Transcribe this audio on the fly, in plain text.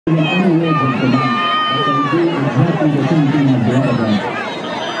any words of command, I can do exactly the same thing as the other guy.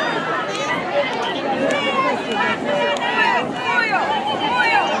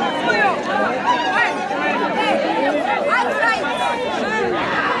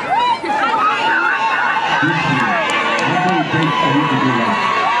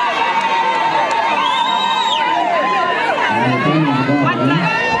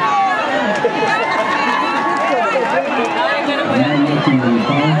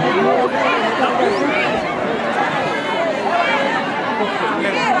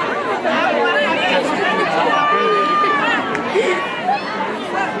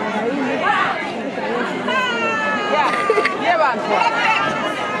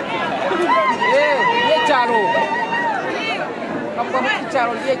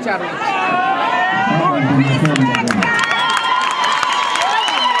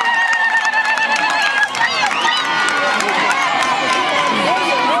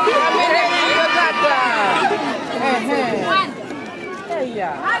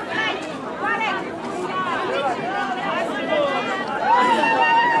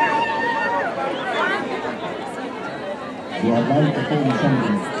 You are about to hold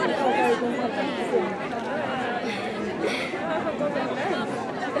something.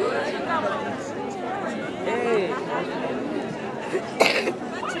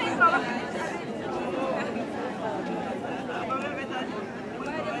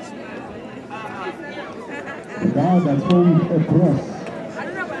 The guy that formed a cross.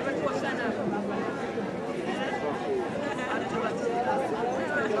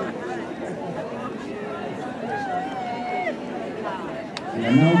 We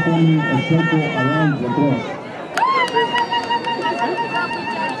are now forming a circle around the cross.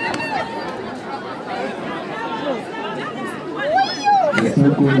 The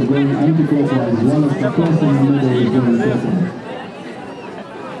circle is going anti-clockwise, while the cross in the middle is going clockwise.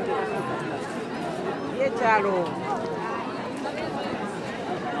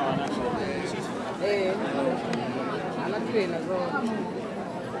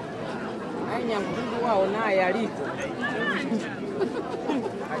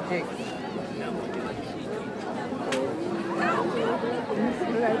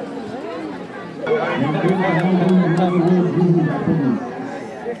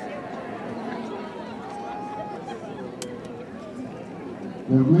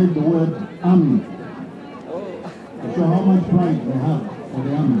 They've made the word army to show how much pride they have for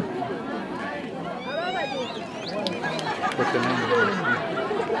the army.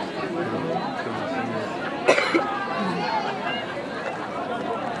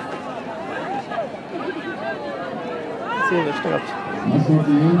 That's what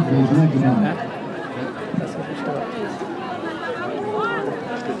the end is like now.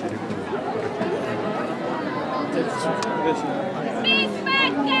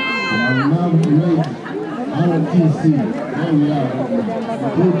 I will now make ROTC. There we are, the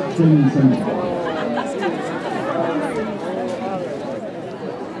Group Training Center.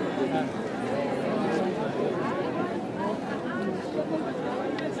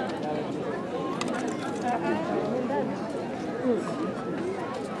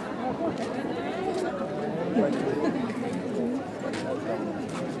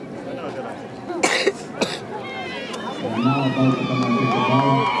 Now about to come and take the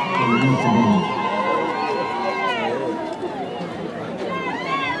ball for the next game.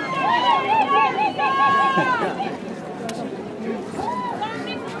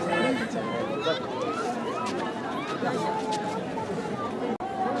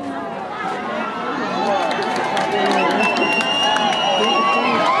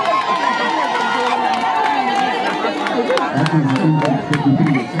 That is the impact that you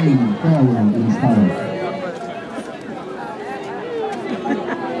can see in farewell in style.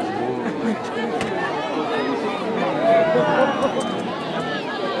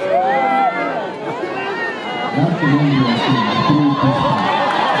 That's the one you are seeing.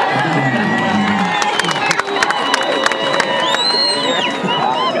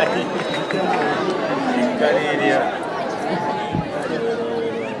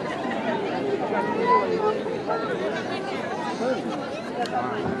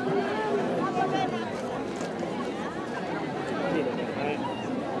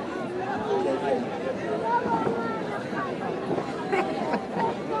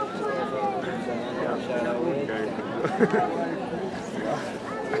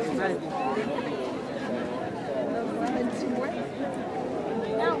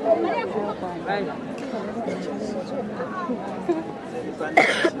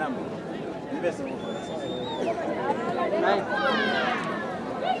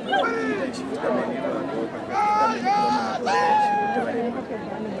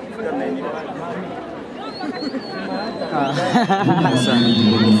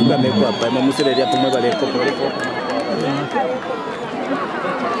 Fuga meko hapa, mamusele ya tumwe bale ko pole ko.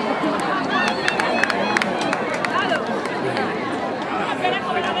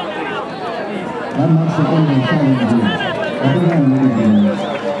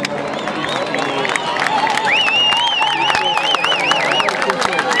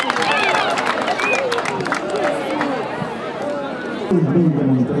 Being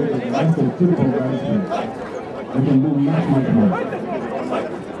demonstrated as a triple right here. We can do much more.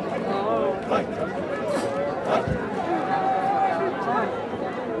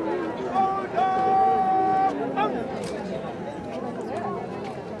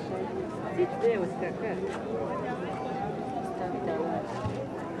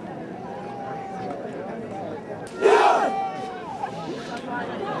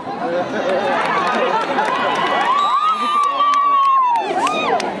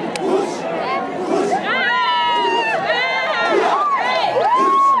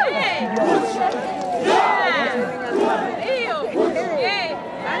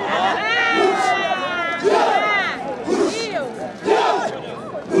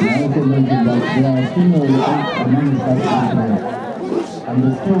 There are female among and the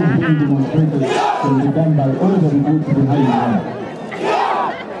skills being demonstrated can be done by all the recruits behind them.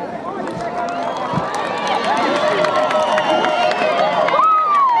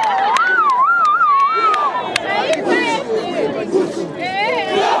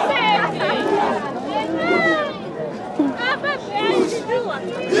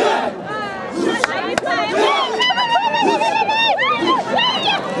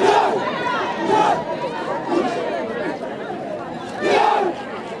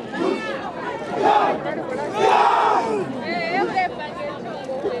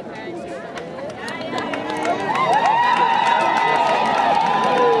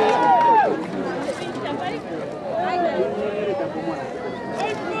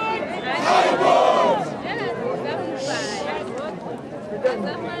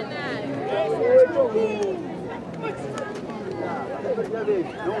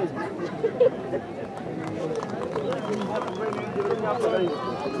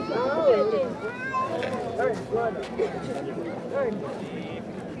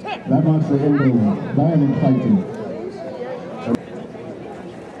 That marks the end of violent fighting.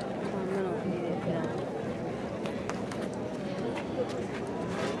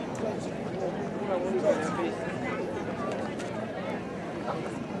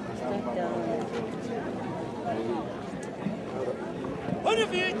 On your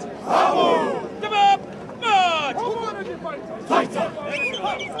feet! Come up! March! Fighter!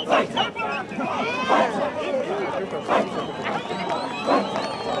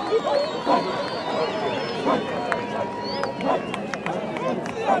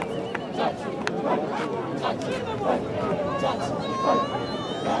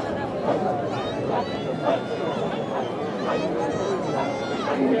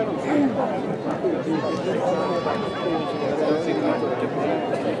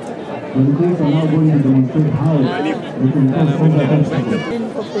 The recruits are now going to demonstrate how we can cross over obstacles.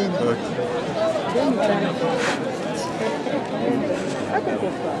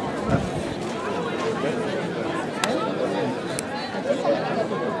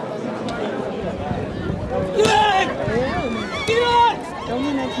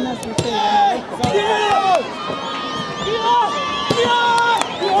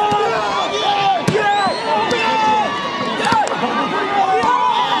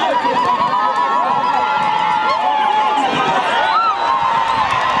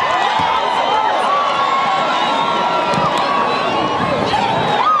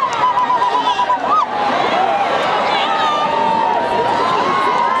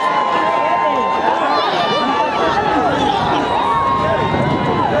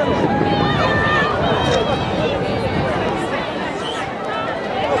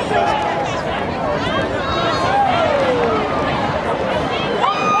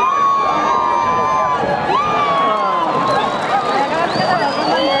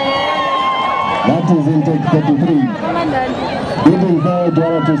 That is intake 33. Giving her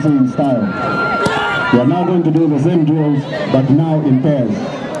duality in style. We are now going to do the same drills, but now in pairs.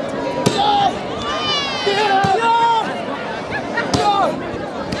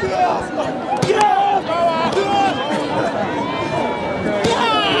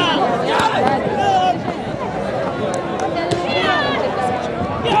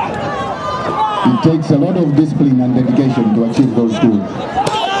 It takes a lot of discipline and dedication to achieve those goals.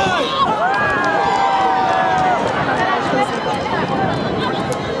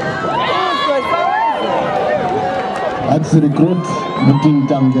 That's the recruit Buting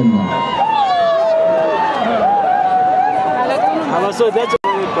Tangena. So that's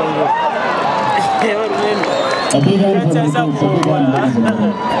A big hand for the recruits, a big hand, ladies and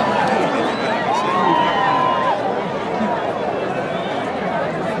gentlemen.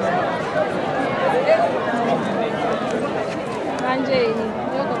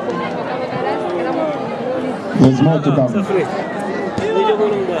 There's more to come.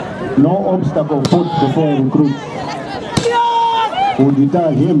 No obstacle put before a recruit will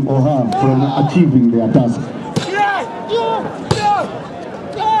deter him or her from achieving their task.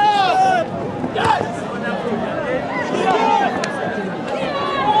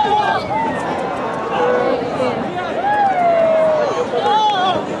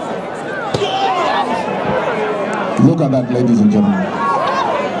 Look at that, ladies and gentlemen.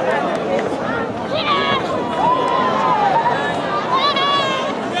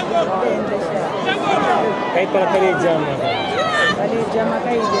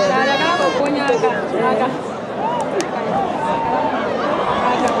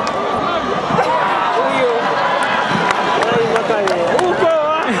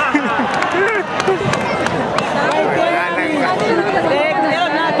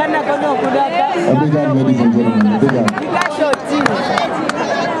 A big hand, ladies and gentlemen, a big hand.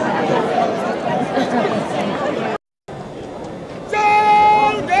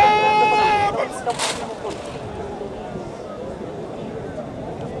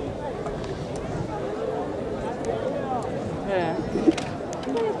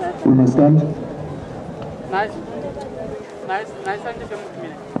 We must stand. Nice.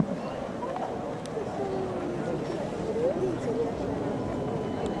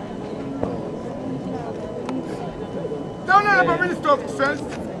 The Honorable Minister of Defense,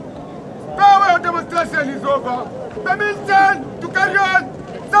 power of demonstration is over. Permission to carry on,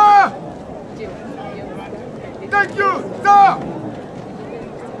 sir! Thank you, sir!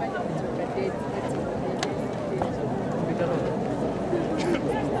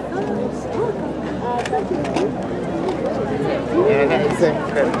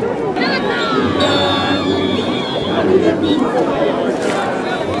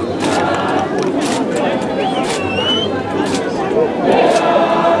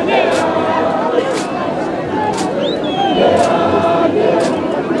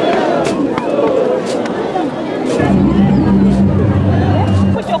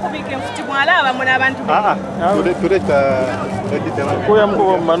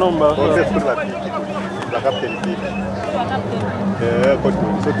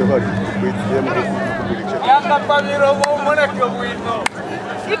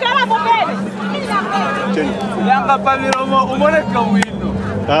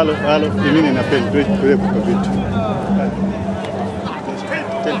 Halo, mimi ninapenda tuwe kwa vitu.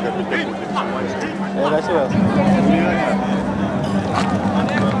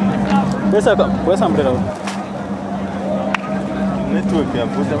 Pesa mbrela. Network ya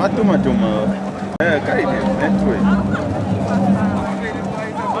puta matuma kaide network.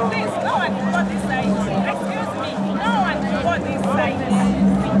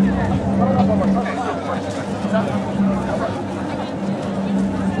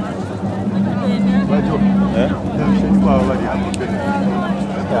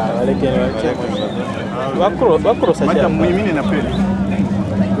 Wakro saja. Macam mimi ninapenda.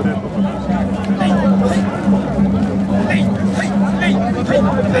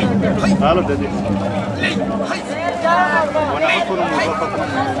 Halo dadi.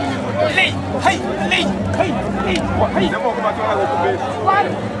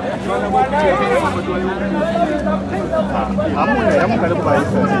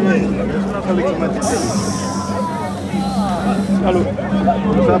 Halo.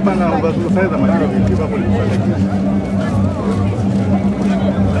 Siapa nama baru saya sama dia tiba boleh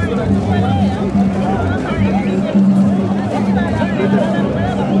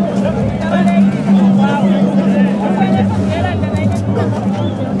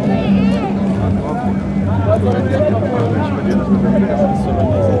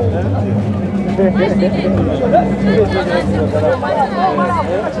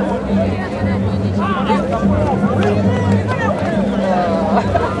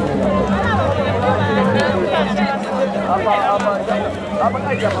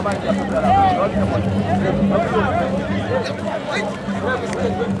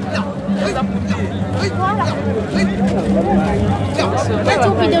Itu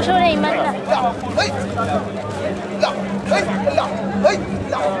video sore mana?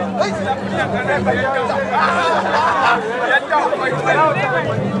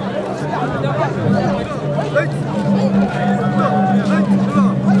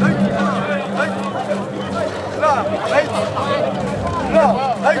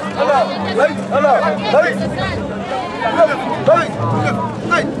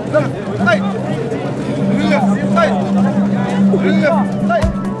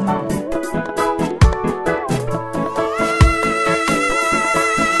 Hey!